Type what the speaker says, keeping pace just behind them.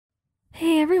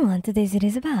Hey everyone, today's it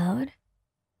is about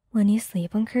when you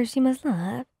sleep on Kirishima's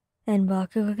lap and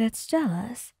Bakugo gets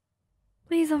jealous.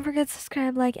 Please don't forget to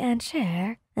subscribe, like, and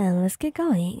share, and let's get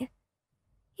going.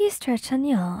 You stretch and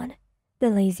yawn, the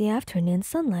lazy afternoon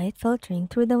sunlight filtering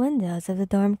through the windows of the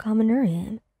dorm common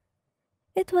room.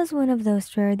 It was one of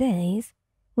those rare days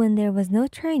when there was no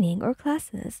training or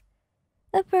classes,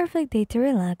 a perfect day to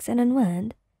relax and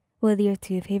unwind with your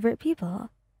two favorite people.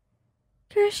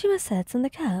 Kirishima sits on the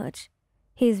couch,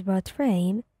 his broad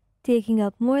frame taking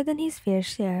up more than his fair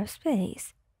share of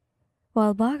space,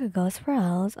 while Bakugo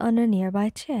sprawls on a nearby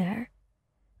chair,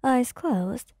 eyes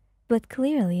closed, but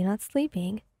clearly not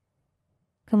sleeping.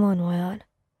 Come on, Wyatt.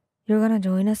 You're gonna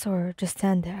join us or just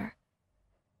stand there?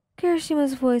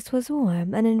 Kirishima's voice was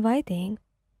warm and inviting,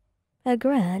 a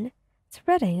grin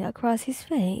spreading across his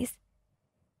face.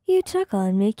 You chuckle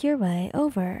and make your way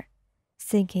over,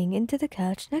 sinking into the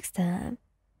couch next to him.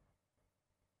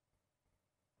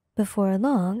 Before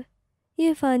long,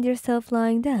 you find yourself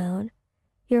lying down,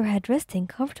 your head resting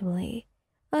comfortably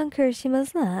on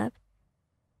Kirishima's lap.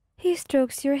 He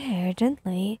strokes your hair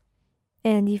gently,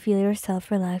 and you feel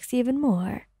yourself relax even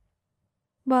more.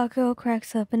 Bakugo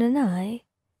cracks open an eye,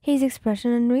 his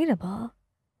expression unreadable.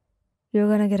 You're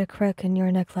gonna get a crick in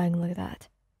your neck lying like that,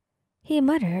 he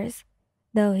mutters,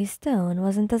 though his tone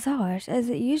wasn't as harsh as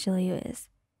it usually is.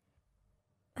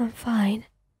 I'm fine,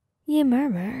 you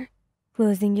murmur,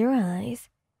 closing your eyes.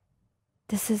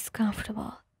 This is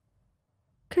comfortable.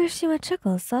 Kirishima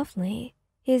chuckles softly,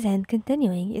 his hand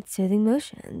continuing its soothing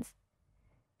motions.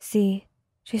 See,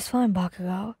 she's fine,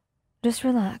 Bakugo. Just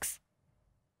relax.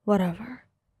 Whatever.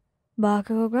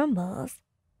 Bakugo grumbles,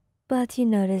 but you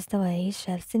notice the way he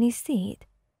shifts in his seat,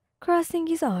 crossing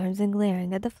his arms and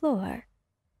glaring at the floor.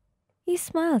 You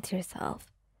smile to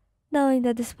yourself, knowing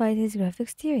that despite his gruff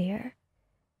exterior,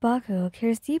 Bakugo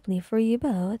cares deeply for you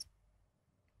both.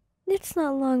 It's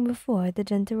not long before the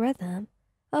gentle rhythm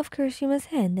of Kirishima's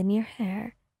hand in your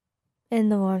hair, in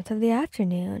the warmth of the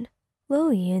afternoon,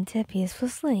 lull you into a peaceful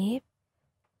sleep.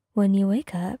 When you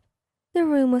wake up, the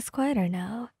room was quieter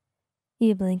now.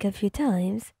 You blink a few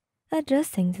times,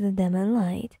 adjusting to the dim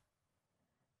light.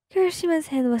 Kirishima's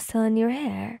hand was still in your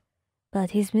hair,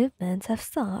 but his movements have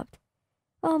stopped,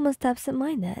 almost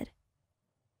absent-minded.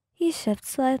 He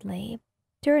shifts slightly,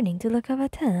 turning to look up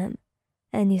at him,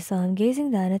 and you saw him gazing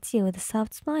down at you with a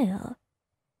soft smile.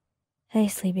 Hey,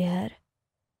 sleepyhead,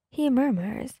 he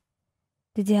murmurs.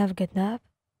 Did you have a good nap?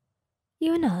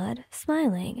 You nod,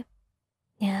 smiling.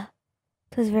 Yeah,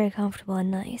 it was very comfortable and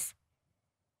nice.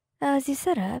 As you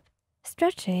sit up,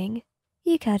 stretching,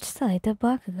 you catch sight of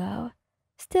Bakugo,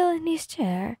 still in his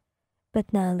chair,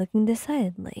 but now looking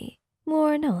decidedly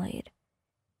more annoyed.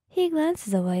 He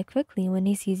glances away quickly when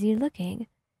he sees you looking.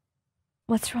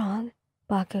 What's wrong,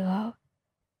 Bakugo?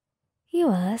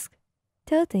 You ask,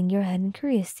 tilting your head in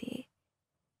curiosity.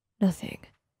 Nothing,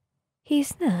 he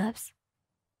snaps,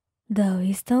 though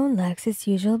his tone lacks its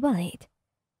usual bite.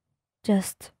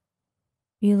 Just,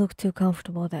 you look too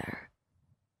comfortable there.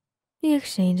 You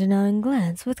exchange a knowing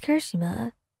glance with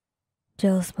Kirishima.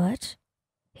 Jealous much?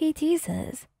 He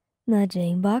teases,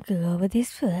 nudging Bakugo with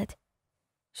his foot.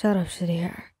 Shut up, shitty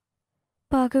hair.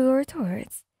 Bakugo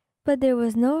retorts, but there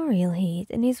was no real heat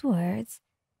in his words.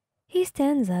 He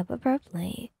stands up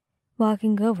abruptly,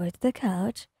 walking over to the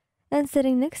couch and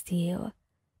sitting next to you,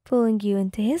 pulling you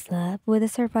into his lap with a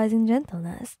surprising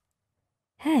gentleness.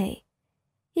 Hey,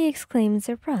 he exclaims in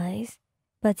surprise,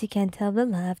 but you can't help the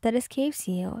laugh that escapes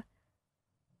you.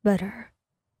 Better,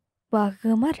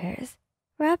 Bakugo mutters,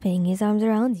 wrapping his arms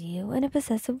around you in a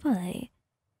possessive way.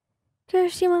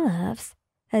 Kirishima laughs,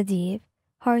 a deep,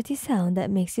 hearty sound that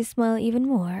makes you smile even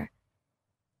more.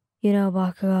 You know,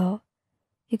 Bakugo,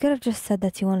 you could have just said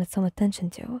that you wanted some attention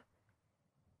too.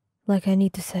 Like I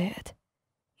need to say it.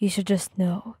 You should just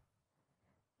know.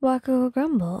 Bakugo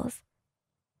grumbles,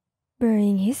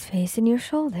 burying his face in your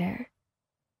shoulder.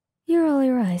 You roll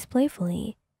your eyes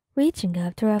playfully, reaching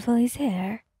up to ruffle his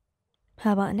hair.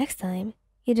 How about next time,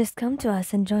 you just come to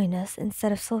us and join us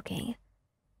instead of sulking?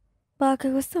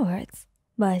 Bakugo snorts,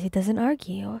 but he doesn't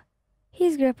argue,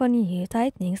 his grip on you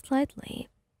tightening slightly.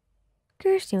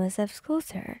 Kirishima steps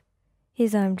closer,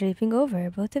 his arm draping over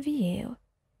both of you.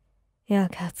 Yeah,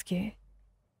 Katsuki,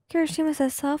 Kirishima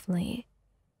says softly.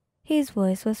 His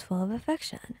voice was full of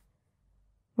affection.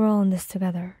 We're all in this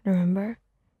together, remember?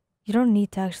 You don't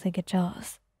need to actually get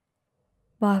jealous.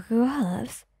 Bakugo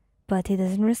huffs, but he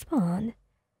doesn't respond,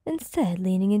 instead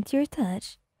leaning into your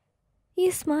touch.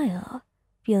 You smile,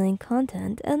 feeling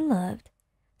content and loved,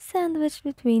 sandwiched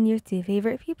between your two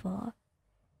favorite people.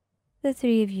 The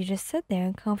three of you just sit there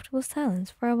in comfortable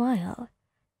silence for a while.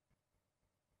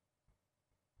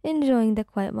 enjoying the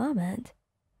quiet moment.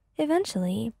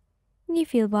 Eventually, you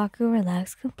feel Baku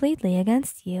relax completely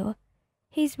against you.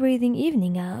 He's breathing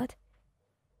evening out.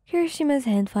 Kirishima's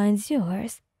hand finds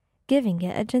yours, giving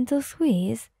it a gentle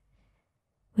squeeze.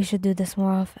 We should do this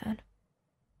more often,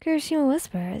 Kirishima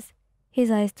whispers, his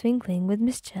eyes twinkling with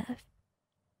mischief.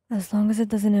 As long as it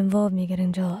doesn't involve me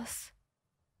getting jealous.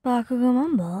 Bakugou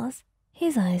mumbles,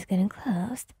 his eyes getting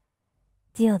closed.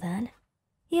 Deal then,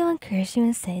 you and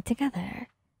Kirishima say together,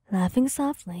 laughing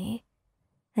softly.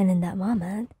 And in that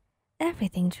moment,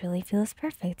 everything truly feels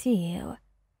perfect to you.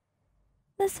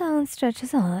 The silence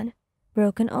stretches on,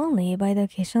 broken only by the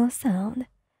occasional sound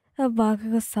of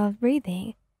Bakugou's soft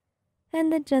breathing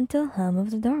and the gentle hum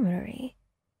of the dormitory.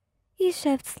 You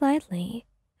shift slightly,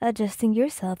 adjusting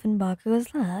yourself in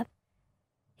Bakugou's lap.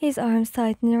 His arms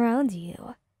tighten around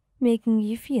you, making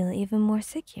you feel even more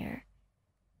secure.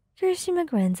 Kirishima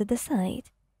grins at the sight,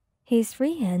 his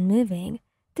free hand moving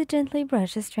to gently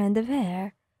brush a strand of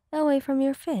hair away from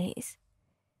your face.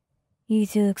 You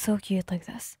two look so cute like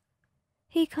this,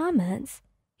 he comments,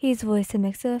 his voice a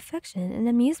mix of affection and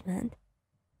amusement.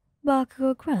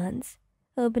 Bakugou grunts,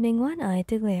 opening one eye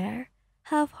to glare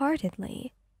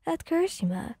half-heartedly at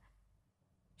Kirishima.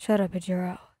 Shut up,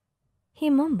 Ijiro, he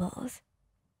mumbles.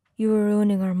 You were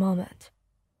ruining our moment.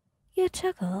 You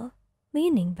chuckle,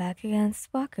 leaning back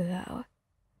against Bakugou.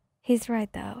 He's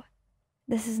right though.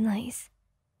 This is nice.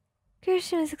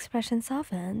 Kirishima's expression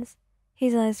softens,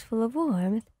 his eyes full of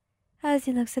warmth as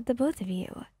he looks at the both of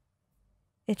you.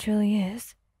 It truly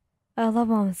is. I love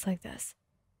moments like this.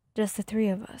 Just the three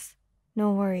of us.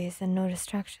 No worries and no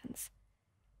distractions.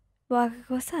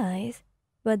 Bakugou sighs,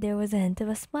 but there was a hint of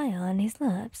a smile on his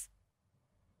lips.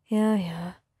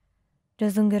 Yeah.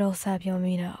 Just don't get all sappy on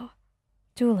me now.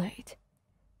 Too late.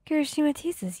 Kirishima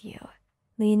teases you,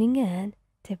 leaning in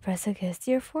to press a kiss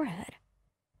to your forehead.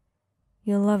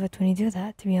 You'll love it when you do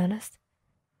that, to be honest.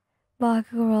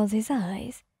 Bakugou rolls his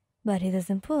eyes, but he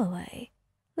doesn't pull away,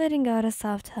 letting out a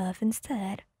soft huff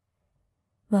instead.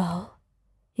 Well,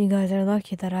 you guys are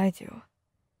lucky that I do.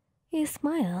 You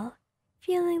smile,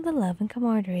 feeling the love and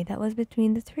camaraderie that was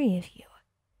between the three of you.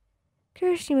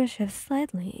 Kirishima shifts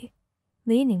slightly,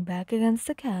 leaning back against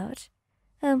the couch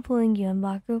and pulling you and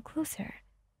Bakugou closer.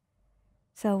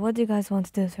 So what do you guys want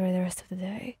to do for the rest of the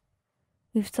day?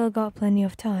 We've still got plenty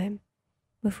of time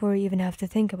before we even have to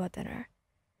think about dinner.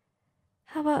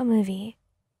 How about a movie?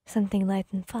 Something light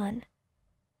and fun.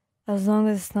 As long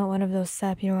as it's not one of those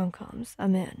sappy rom-coms,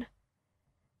 I'm in.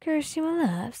 Kirishima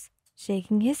laughs,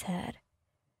 shaking his head.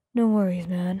 No worries,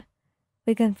 man.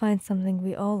 We can find something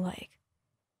we all like.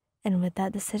 And with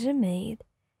that decision made,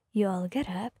 you all get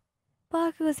up.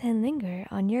 Bakugou's hand linger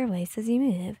on your waist as you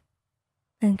move,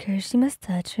 and Kirishima's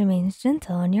touch remains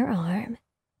gentle on your arm.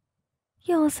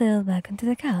 You all settle back onto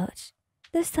the couch,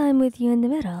 this time with you in the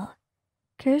middle.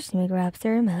 Kirishima grabs the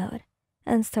remote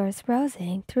and starts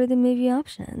browsing through the movie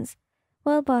options,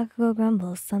 while Bakugou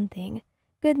grumbles something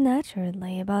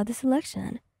good-naturedly about the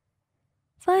selection.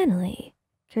 Finally,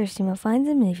 Kirishima finds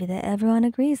a movie that everyone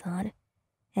agrees on,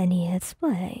 and he hits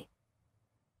play.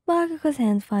 Bakugou's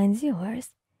hand finds yours,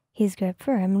 his grip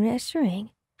firm and reassuring,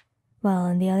 while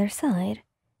on the other side,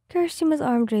 Kirishima's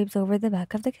arm drapes over the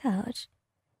back of the couch,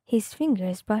 his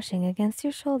fingers brushing against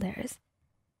your shoulders.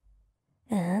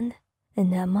 And, in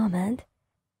that moment,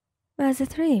 as the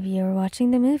three of you are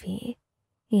watching the movie,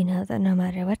 you know that no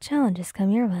matter what challenges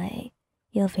come your way,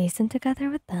 you'll face them together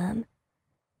with them.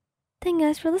 Thank you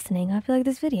guys for listening. I hope you like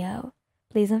this video.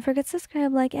 Please don't forget to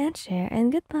subscribe, like, and share,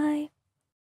 and goodbye.